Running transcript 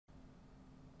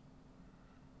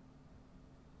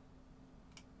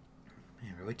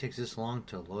really takes this long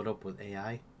to load up with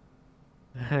AI?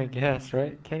 I guess,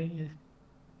 right? Kenny?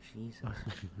 Jesus.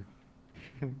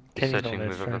 You Kenny's the one searching that's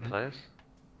with other trying to... players?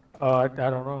 Oh, I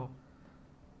don't know.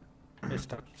 I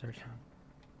stopped searching.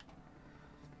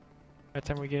 By the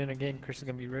time we get in a game, Chris is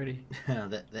gonna be ready.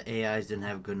 The AIs didn't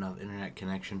have good enough internet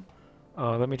connection.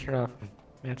 Oh, let me turn off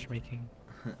matchmaking.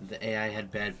 The AI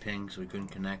had bad ping, so we couldn't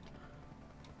connect.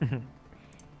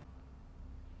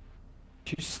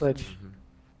 Choose sledge. Mm-hmm.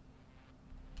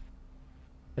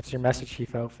 That's your Master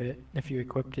Chief outfit, if you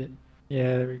equipped it.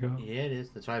 Yeah, there we go. Yeah, it is.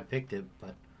 That's why I picked it,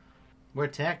 but we're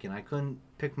attacking. I couldn't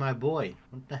pick my boy.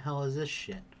 What the hell is this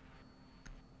shit?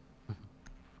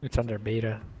 It's under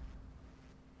beta.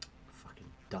 Fucking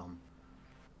dumb.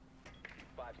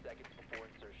 5 seconds before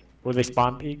insertion. Will they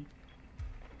spawn peek?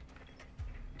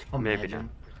 Maybe Imagine.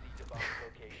 Proceed to bomb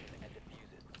location and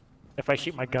defuse it. If I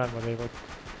shoot my gun, will they like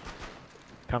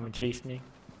come and chase me?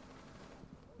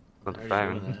 Not How are you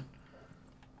firing. doing that?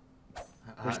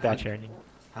 Where's that training?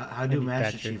 How do need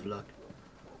Master Thatcher. Chief look?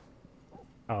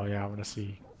 Oh yeah, I wanna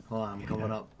see. Hold on, I'm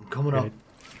coming up. I'm coming up.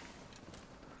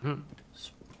 Hmm.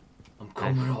 I'm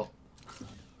coming up.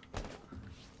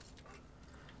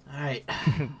 Alright.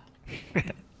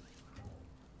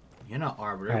 You're not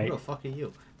Arbiter. Right. Who the fuck are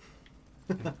you?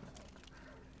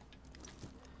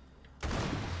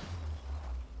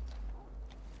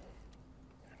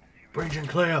 Bridge and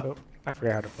clear. Oh, I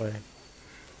forgot how to play.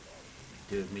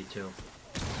 Dude, me too.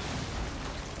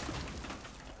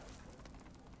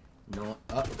 No.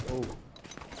 Oh.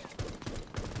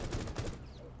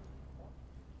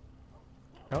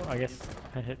 Oh, I guess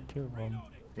I hit 2 of them.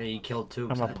 Yeah, you killed two.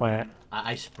 I'm 'cause a plant.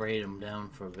 I sprayed him down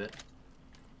for a bit.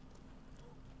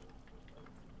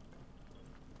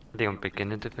 Are they on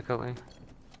beginner difficulty?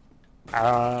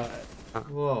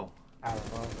 Whoa. I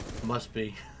don't know. Must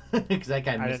be. Because that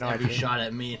guy I didn't missed know I every could. shot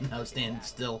at me and I was standing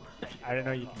still. I didn't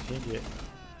know you can change it.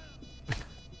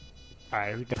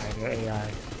 Alright, who died? The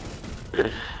AI.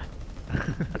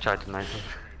 I tried to knife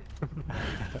him.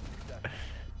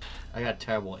 I got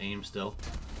terrible aim still.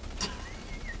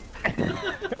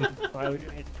 Why would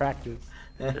you need practice?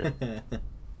 I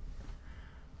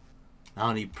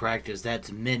don't need practice. That's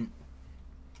mint.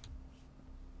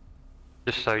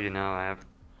 Just so you know, I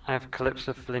have clips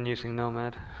of Flynn using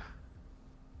Nomad.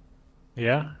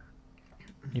 Yeah?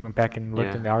 You went back and looked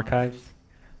Yeah. in the archives?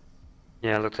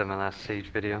 Yeah, I looked at my last Siege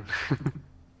video.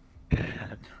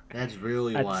 That's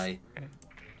really That's- why.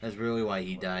 That's really why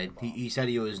he died. He said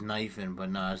he was knifing, but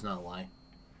nah, it's not why.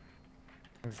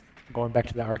 Going back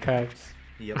to the archives?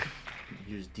 Yep.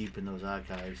 He was deep in those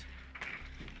archives.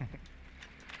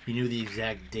 He knew the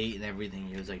exact date and everything.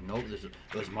 He was like, nope,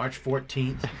 it was March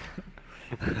 14th.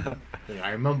 Like,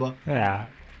 I remember. Yeah.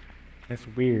 That's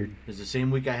weird. It was the same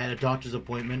week I had a doctor's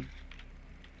appointment.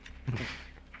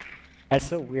 That's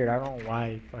so weird. I don't know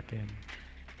why fucking...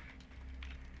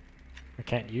 I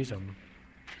can't use them.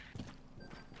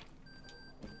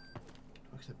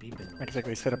 What's the beeping noise? Looks like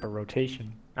they set up a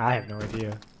rotation. I have no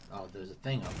idea. Oh, there's a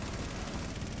thing up.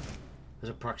 There's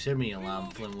a proximity alarm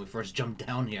when we first jumped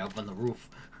down here up on the roof.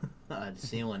 The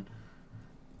ceiling.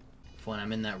 When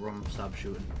I'm in that room, stop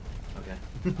shooting. Okay.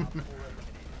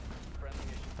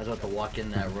 I was about to walk in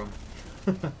that room.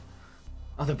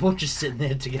 Oh, they're both just sitting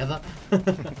there together.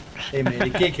 Hey man,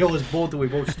 you can't kill us both if we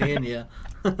both stand here.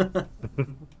 Alright,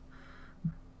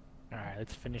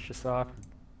 let's finish this off and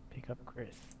pick up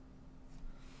Chris.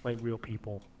 Like real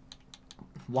people.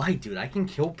 Why, dude? I can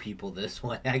kill people this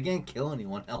way. I can't kill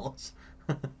anyone else.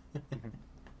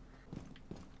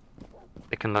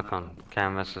 They can look on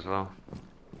cameras as well.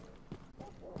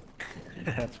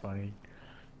 That's funny.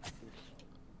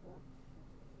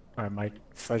 Alright, Mike,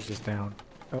 sledge this down.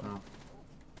 Oh, Oh.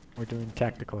 we're doing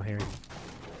tactical here.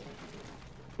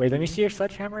 Wait, let me see your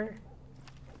sledgehammer.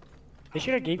 They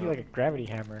should have gave you like a gravity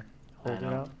hammer. Hold it know.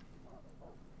 out.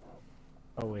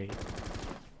 Oh wait.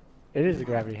 It is a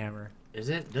gravity hammer. Is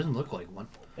it? It doesn't look like one.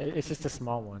 It's just a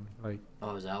small one. Like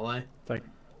Oh, is that why?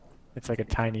 it's like a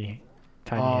tiny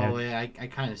Oh, head. yeah, I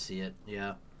kind of see it.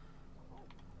 Yeah.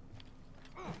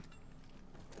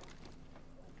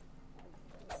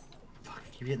 Fuck, I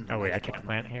keep hitting the Oh wait, I left can button.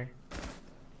 plant here.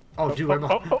 Oh, dude, right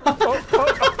oh,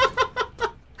 behind.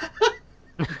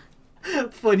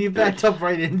 When you backed up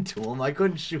right into him, I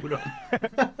couldn't shoot him.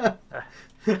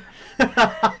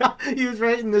 He was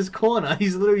right in this corner.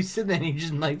 He's literally sitting there and he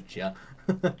just knifed you.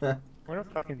 What a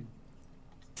fucking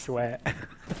sweat.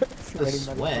 The Sweaty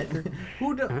sweat?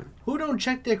 motherfucker. Who don't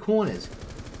check their corners?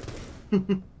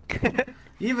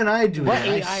 Even I do What that.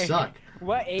 I AI suck.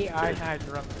 What AI has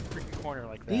around the freaking corner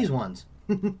like that? These ones.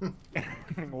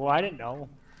 Well, I didn't know.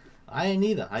 I ain't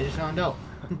either. I just found out.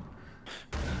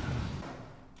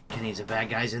 Kenny's a bad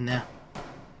guys in there.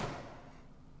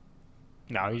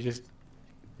 No, he's just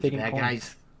There's taking bad points.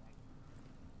 guys.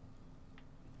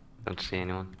 Don't see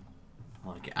anyone.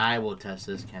 Okay, I will test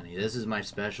this, Kenny. This is my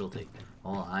specialty.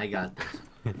 Oh, I got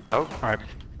this. Oh, Alright.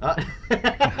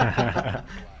 Mission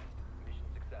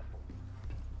successful.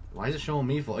 Why is it showing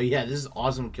me for? Yeah, this is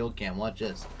awesome kill cam. Watch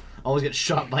this. I always get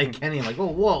shot by Kenny. I'm like, oh,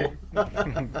 whoa.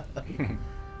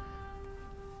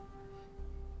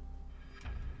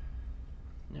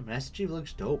 Yeah, Master Chief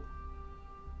looks dope.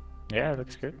 Yeah,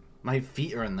 looks good. My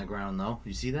feet are in the ground, though.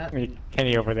 You see that? I mean,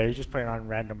 Kenny over there, he's just putting on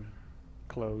random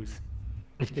clothes.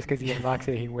 Just because he unlocks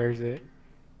it, he wears it.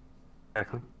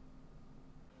 exactly.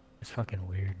 It's fucking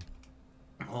weird.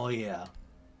 Oh, yeah.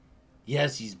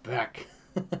 Yes, he's back.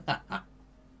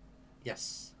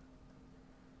 Yes.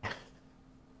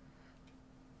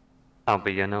 I'll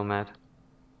be your nomad.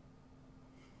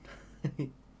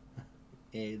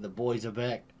 Hey, the boys are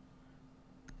back.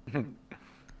 And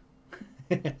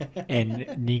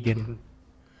Negan.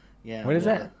 Yeah. What is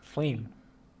well, that? Flame.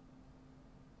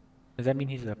 Does that mean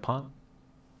he's a punk?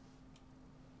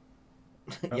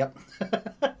 Yep.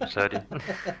 Sorry.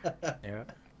 Yeah.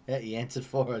 Yeah, he answered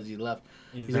for us. He left.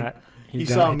 He's He's like- not. He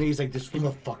died. saw me. He's like, this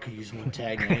motherfucker used my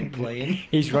tag and I ain't playing.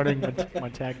 He's running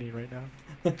Montagny right now.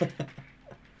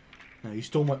 No, you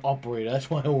stole my operator. That's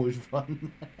why I always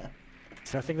run.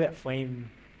 So I think that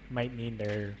flame might mean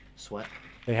Sweat.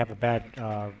 they have a bad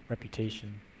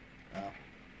reputation. Oh.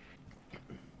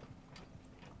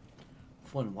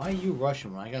 Flynn, why are you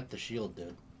rushing when I got the shield,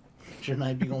 dude? Shouldn't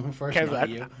I be going first? Because Not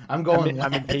you. I'm going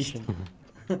I'm last. impatient.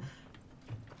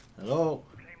 Hello?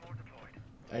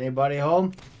 Anybody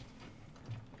home?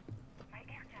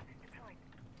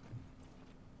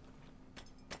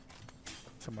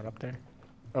 Someone up there?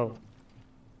 Oh,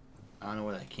 I don't know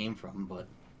where that came from, but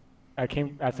I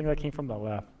think that came from the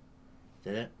left.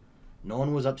 did it? No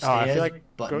one was I upstairs, feel like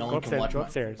but go- no go one can upstairs, watch go my...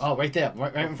 upstairs. Oh, right there.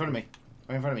 Right in front of me.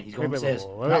 Right in front of me. He's going Wait, upstairs.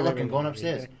 wait, I'm wait, not wait, looking, wait, going wait,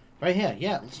 upstairs. wait. Right here.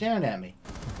 Yeah, staring at me.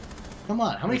 Come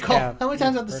on. How many Yeah, times do I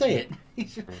have to say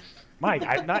it? Mike,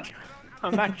 I'm not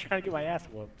trying to get my ass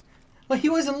whooped. Well, he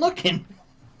wasn't looking.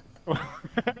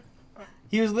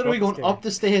 He was literally Go going up the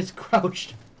stairs,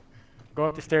 crouched. Go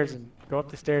up the stairs and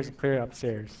clear it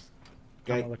upstairs. I'm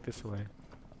Guy, gonna look this way.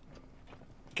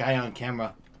 guy on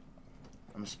camera.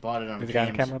 I'm spotted on There's a guy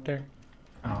on cams. camera up there.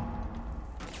 Oh.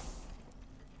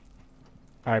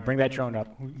 All right, bring that drone up.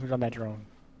 Who's on that drone?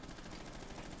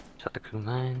 Shut the crew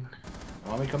mine.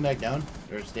 Want me to come back down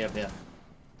or stay up here?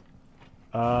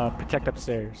 Protect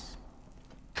upstairs.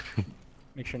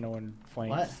 Make sure no one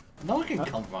flanks. What? No one can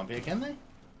come from here, can they?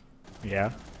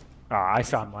 Yeah. Oh, I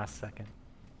saw him last second.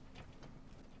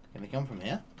 Can they come from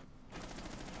here?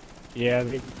 Yeah,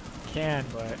 they can,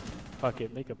 but fuck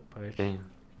it, make a push. Damn.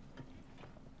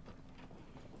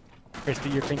 Christy,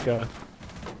 you think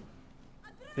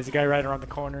there's a guy right around the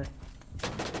corner.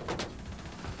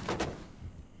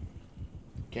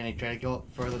 Can he try to go up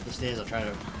further up the stairs? I'll try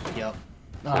to get up.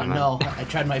 Oh Never mind. no, I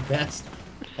tried my best.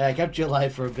 I kept you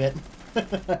alive for a bit.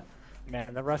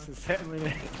 Man, the rust is setting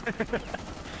me.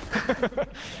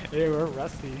 Yeah, we're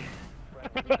rusty.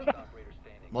 Friendly last operator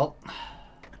standing. Well,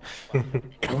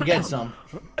 come get some.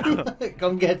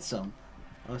 Come get some.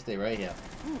 I'm gonna stay right here.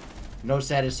 No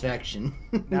satisfaction.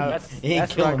 Now that's He ain't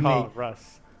that's what I killing call me.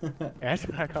 rust. That's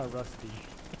what I call rusty.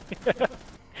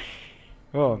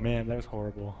 Oh man, that was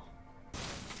horrible.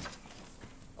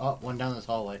 Oh, one down this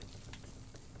hallway.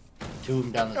 Two of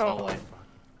them down this Oh. hallway.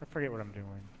 I forget what I'm doing.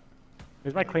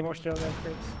 Is my claymore still there,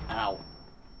 Chris? Ow.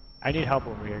 I need help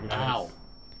over here, guys. Ow.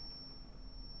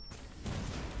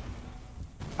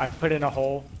 I put in a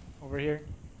hole over here.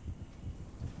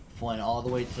 Flynn, all the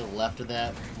way to the left of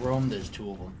that room, there's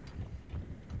two of them.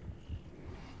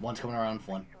 One's coming around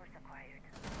Flynn.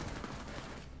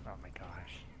 Oh my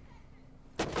gosh.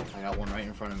 I got one right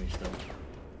in front of me still.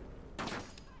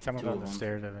 Someone's Two on of the them.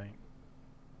 stairs, I think.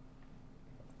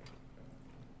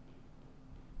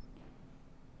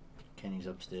 Kenny's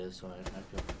upstairs, so I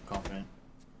feel confident.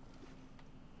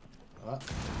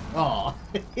 Oh.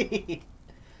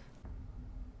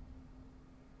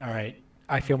 Alright.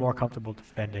 I feel more comfortable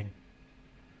defending.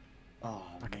 Oh,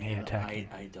 I can man, attack you.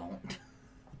 I don't.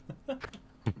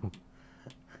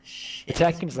 Shit.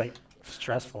 Attacking's like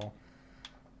stressful.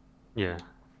 Yeah.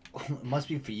 It must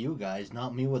be for you guys,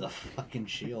 not me with a fucking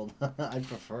shield. I'd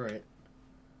prefer it.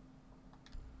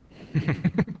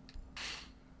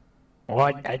 Well,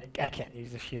 I can't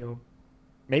use the shield.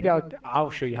 Maybe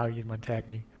I'll show you how you use my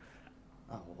technique.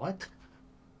 Oh, what?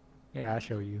 Yeah, I'll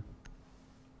show you.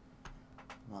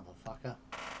 Motherfucker.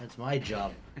 That's my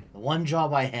job. The one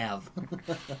job I have.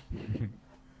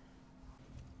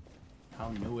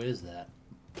 How new is that?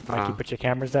 Mikey, put your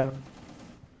cameras down.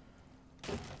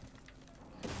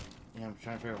 Yeah, I'm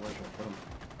trying to figure out where to put them.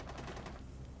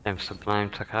 Damn, Sublime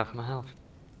took half my health.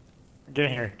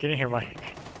 Get in here,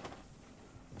 Mike.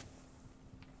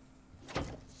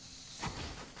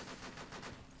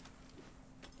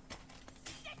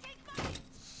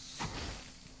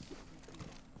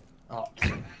 Oh,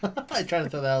 I tried to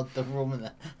throw that out the room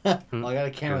and that. Well, I got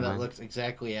a camera Never that mind. looks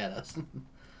exactly at us.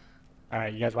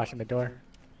 Alright, you guys watching the door?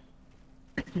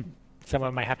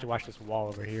 Someone might have to watch this wall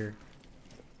over here.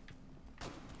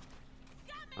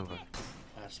 Okay.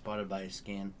 Spotted by a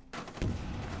scan.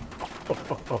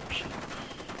 Oh, shit.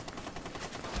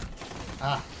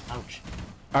 Ah, ouch.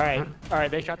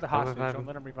 Alright, they shot the hostage. revive Don't him.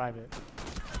 let them revive it.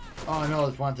 Oh no,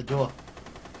 there's one at the door.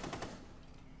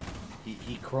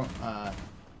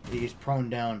 He's prone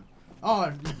down.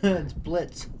 Oh, it's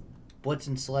Blitz. Blitz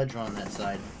and Sledge are on that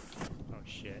side. Oh,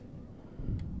 shit.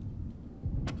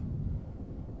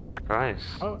 Christ.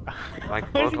 Oh, Like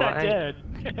he's World War not VIII. dead.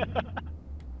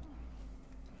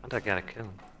 I gotta kill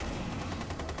him.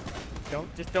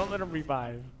 Don't let him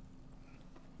revive.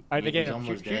 Alright, they He's get him.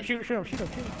 almost Shoot dead. him.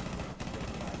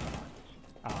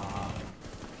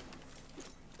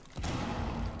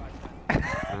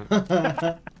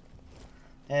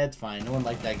 It's fine. No one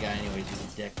liked that guy anyways.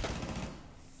 He's a dick.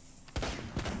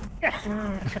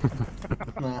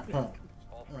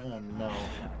 Oh no.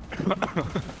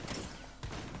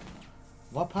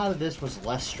 What part of this was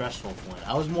less stressful, Flynn?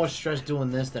 I was more stressed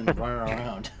doing this than running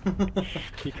around.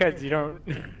 Because you don't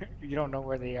know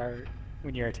where they are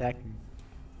when you're attacking.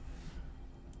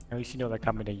 At least you know they're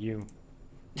coming to you.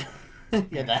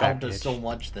 Yeah, that helped us bitch. so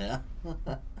much there.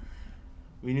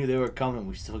 We knew they were coming,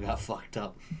 we still got fucked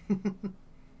up.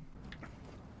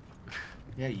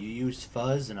 Yeah, you used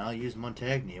Fuzz and I'll use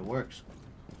Montagny. It works.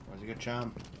 Was a good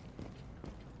charm.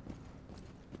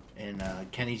 And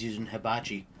Kenny's using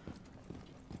Hibachi.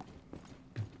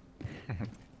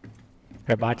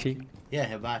 Hibachi? Yeah,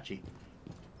 Hibachi.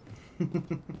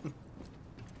 Dude,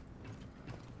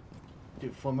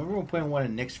 remember when playing one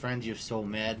of Nick's friends, you're so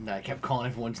mad that I kept calling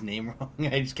everyone's name wrong?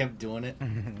 I just kept doing it.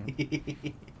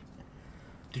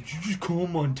 Did you just call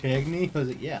him Montagny? I was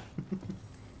like, yeah.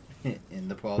 And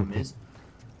the problem is...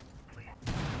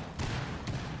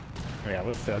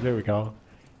 Yeah, there we go.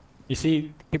 You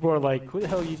see, people are like, who the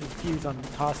hell uses fuse on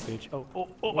hostage? Oh, I'm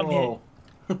hit. Whoa.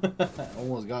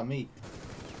 Almost got me.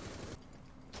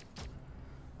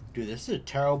 Dude, this is a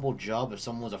terrible job if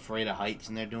someone was afraid of heights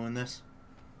and they're doing this.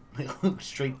 They look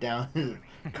straight down,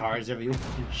 cars everywhere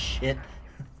and shit.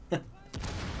 In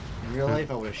real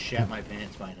life, I would have shat my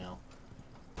pants by now.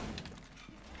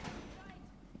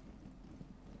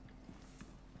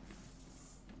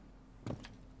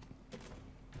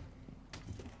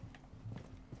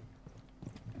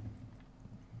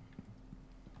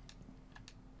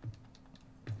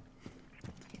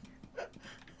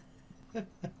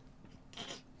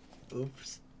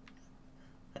 Oops.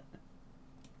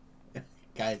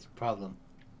 Guys, problem.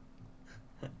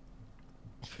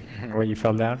 Where you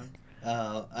fell down?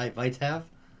 I might have.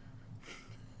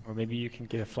 Or maybe you can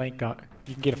get a flank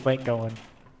going.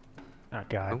 Oh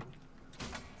god.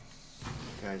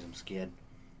 Guys, I'm scared.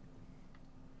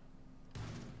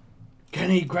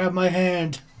 Kenny, grab my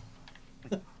hand!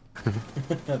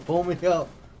 Pull me up.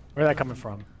 Where's that coming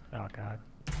from? Oh god.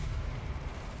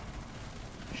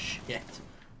 Shit.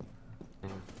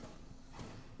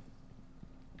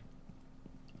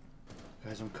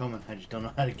 Guys, I'm coming. I just don't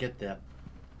know how to get there.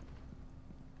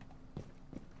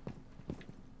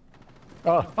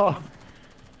 Oh.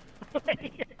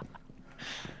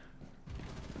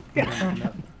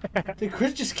 No. Did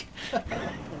Chris just...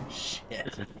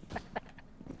 Shit.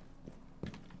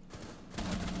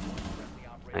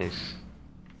 Nice.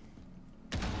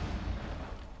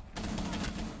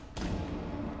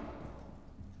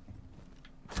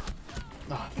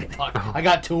 Oh, fuck. I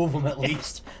got two of them at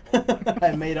least.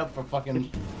 I made up for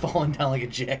fucking falling down like a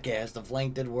jackass. The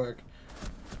flank did work.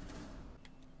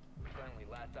 Friendly,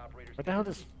 last operator What the hell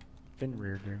does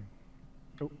Finrear do?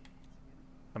 Oh.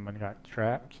 Someone got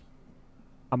trapped.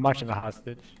 I'm watching the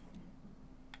hostage.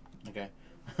 Okay.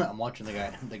 I'm watching the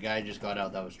guy. The guy just got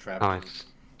out that was trapped. Nice.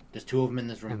 There's two of them in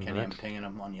this room, And Kenny. I'm that's- pinging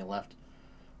them on your left.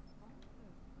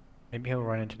 Maybe he'll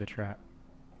run into the trap.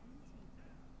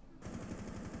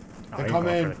 Oh, They're he's going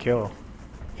coming. for the kill.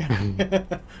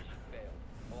 failed.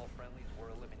 All friendlies were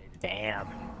eliminated. Damn.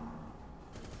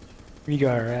 We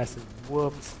got our asses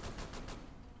whooped.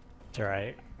 It's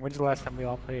alright. When's the last time we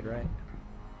all played, right?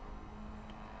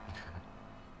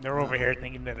 They're over here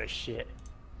thinking they're the shit.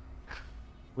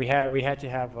 We had to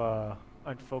have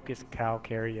unfocused Cal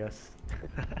carry us.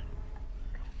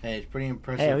 Hey, it's pretty Hey,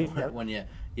 impressive at least that- when you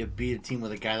beat a team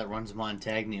with a guy that runs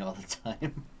Montagny all the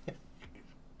time.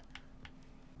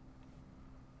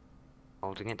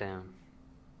 Holding it down.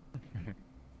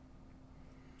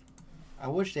 I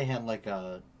wish they had like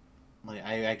I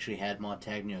actually had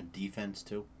Montagny on defense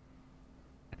too.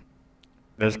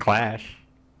 There's Clash.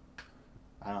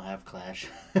 I don't have Clash.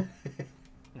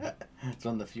 It's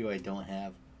one of the few I don't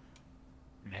have.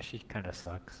 Yeah, she kind of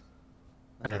sucks.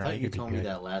 I don't know, thought you you could be told me good.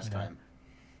 that last Yeah. time.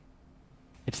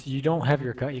 It's you don't have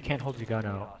your gun. You can't hold your gun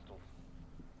out. Hostiles.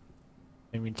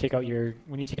 And when you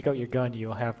take out your gun,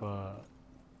 you'll have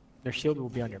their shield will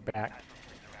be on your back.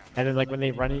 And then like when they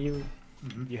run at you,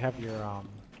 Mhm. you have your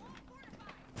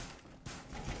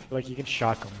like you can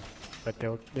shock them, but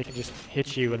they can just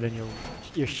hit you and then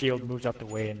your shield moves out the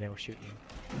way and they'll shoot you.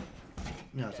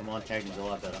 No, so Montagny's a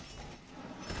lot better.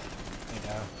 You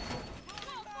know.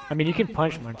 I mean, you can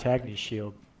punch Montagny's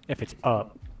shield if it's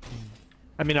up.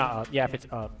 I mean, not up. Yeah, if it's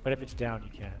up, but if it's down, you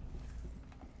can't.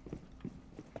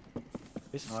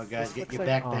 This, Oh, guys, this get looks your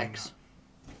like, backpacks.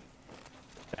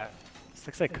 This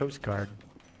looks like Coast Guard,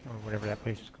 or whatever that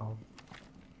place is called.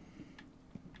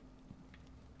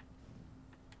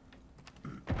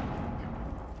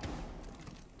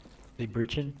 They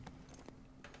breaching?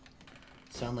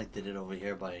 Sound like they did over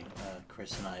here by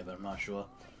Chris and I, but I'm not sure.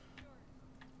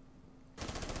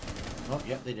 Oh,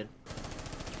 yep, they did.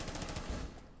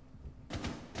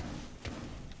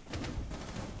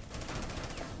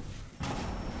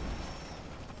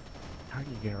 How do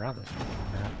you get around this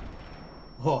map?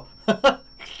 Oh.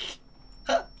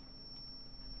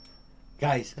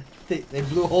 Guys, they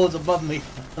blew holes above me.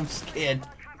 I'm scared.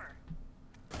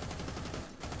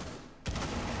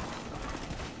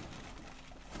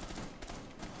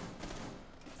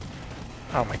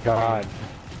 Oh my god.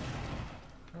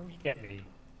 How you get me?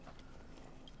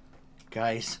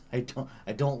 Guys, I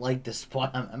don't like this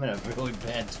spot. I'm in a really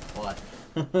bad spot.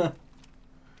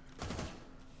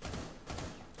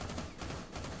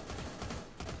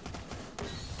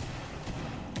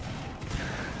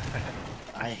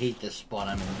 I hate this spot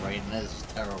I'm in right now. This is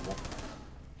terrible.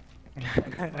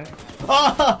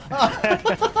 Aw,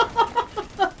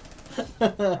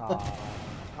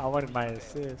 I wanted my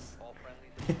assist. All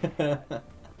friendlies.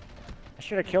 I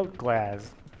should have killed Glaz.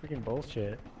 Freaking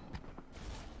bullshit.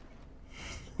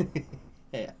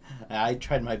 Yeah, I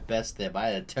tried my best there, but I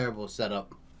had a terrible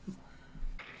setup.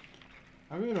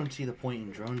 I really don't see the point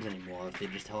in drones anymore if they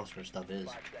just tell us where stuff is.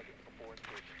 5 seconds before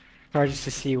insertion. Or just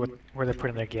to see where they're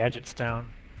putting their gadgets down.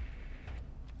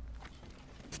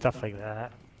 Stuff like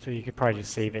that. So you could probably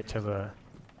just save it till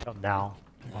now.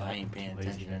 I ain't paying Lazy.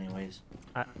 attention anyways.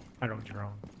 I don't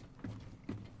drone.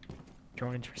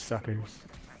 Drones for suckers.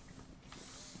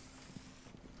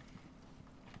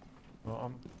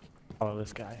 Well, follow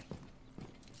this guy.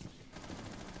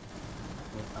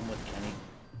 I'm with Kenny.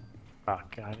 Oh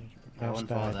god. I wouldn't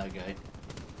follow that guy.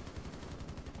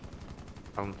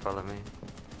 Don't follow me.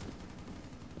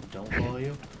 Don't follow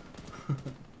you?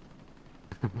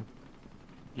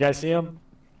 You guys see him?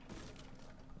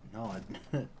 No,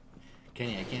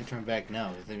 Kenny, I can't turn back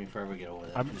now. It'll take me forever to get over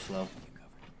there. I'm- Too slow.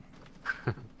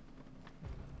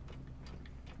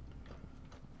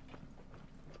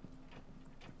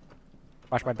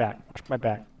 Watch my back. Watch my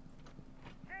back.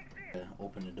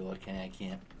 Open the door, Kenny. I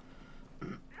can't.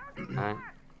 Alright.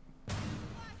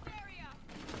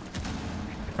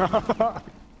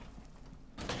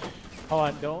 Hold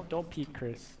on, don't peek,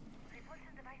 Chris.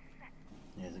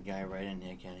 There's a guy right in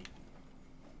there, Kenny.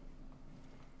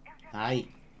 Hi.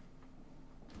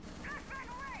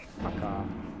 Fuck off.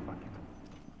 Fucking.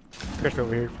 Chris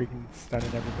over here freaking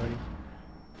stunning everybody.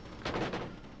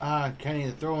 Ah, Kenny,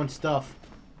 they're throwing stuff.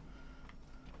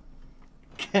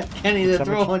 Kenny, they're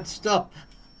Somebody- throwing stuff.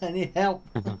 I need help.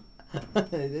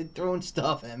 They're throwing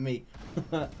stuff at me.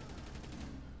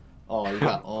 Oh, you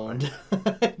got owned.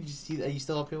 Did you see that? Are you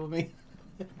still up here with me?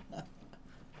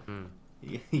 Hmm.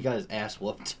 He got his ass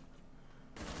whooped.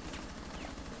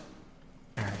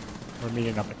 Alright, we're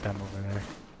meeting up with them over there.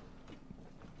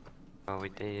 Oh, we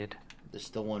did. There's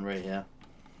still one right here.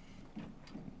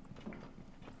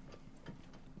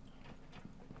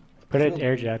 Put an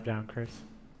air jab down, Chris.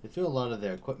 They threw a lot of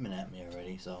their equipment at me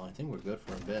already, so I think we're good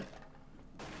for a bit.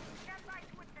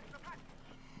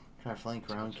 Try to flank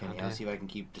around Kenny. I'll Okay. see if I can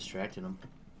keep distracting him.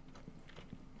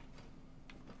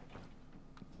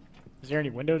 Is there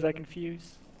any windows I can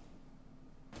fuse?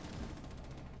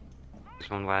 This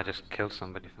one where I just killed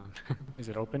somebody from. Is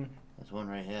it open? There's one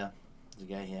right here. There's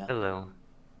a guy here. Hello.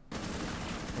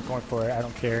 I'm going for it. I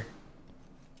don't care.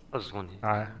 Oh, there's one here.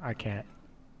 I can't.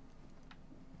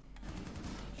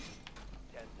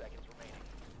 10 seconds remaining.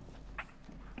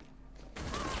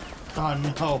 Oh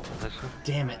no! This one.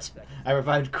 Damn it! I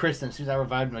revived Chris, and as soon as I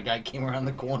revived him, a guy came around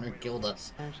the corner and killed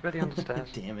us. It's ready on the stairs.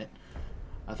 Damn it!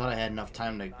 I thought I had enough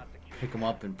time to pick him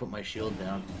up and put my shield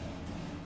down.